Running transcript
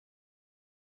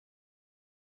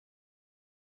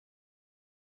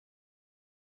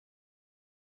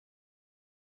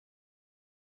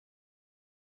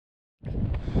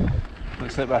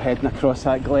Looks like we're heading across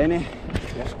that Ghlinne.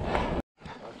 Yeah.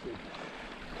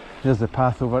 There's the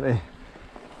path over to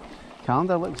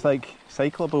Calendar. Looks like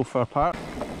cyclable for a part.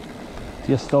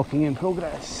 Deer stalking in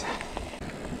progress.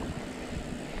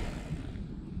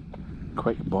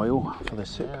 Quick boil for the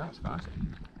soup. Yeah, that's fast.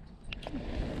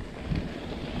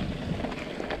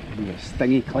 Be a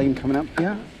stingy climb coming up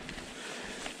here.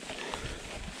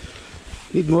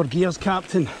 Need more gears,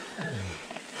 Captain.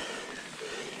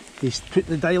 He's put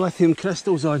the dilithium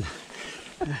crystals on.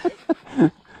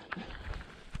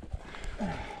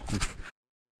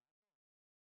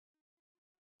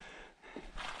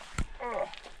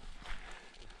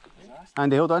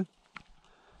 Andy, hold on.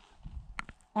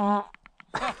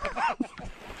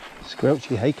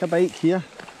 Squelchy hiker bike here.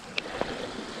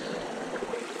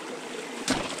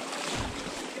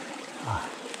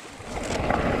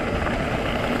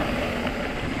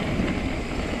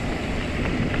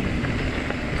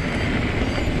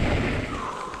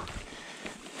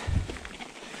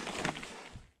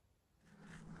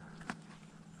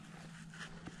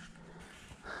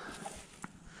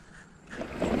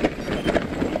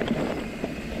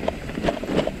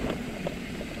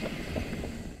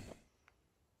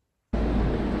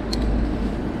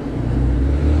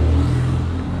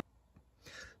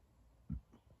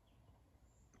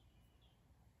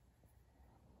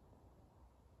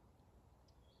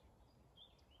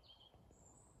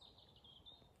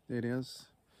 There it is.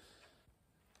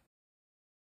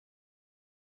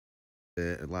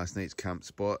 Last night's camp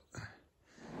spot.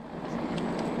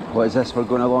 What is this we're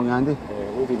going along, Andy?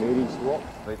 Lady Mary's Walk.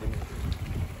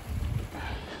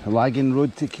 The lagging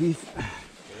road to Crieff.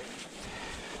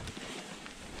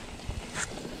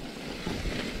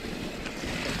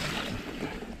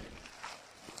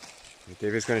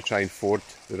 David's going to try and ford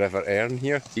the River Erne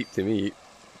here. Deep to me.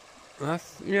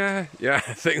 Yeah, I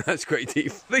think that's quite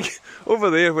deep. I think over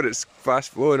there where it's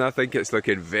fast flowing, I think it's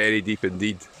looking very deep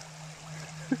indeed.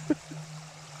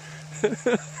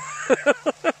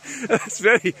 It's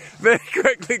very, very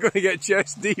quickly going to get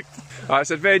chest deep.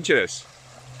 That's adventurous.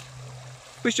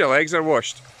 At least your legs are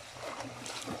washed.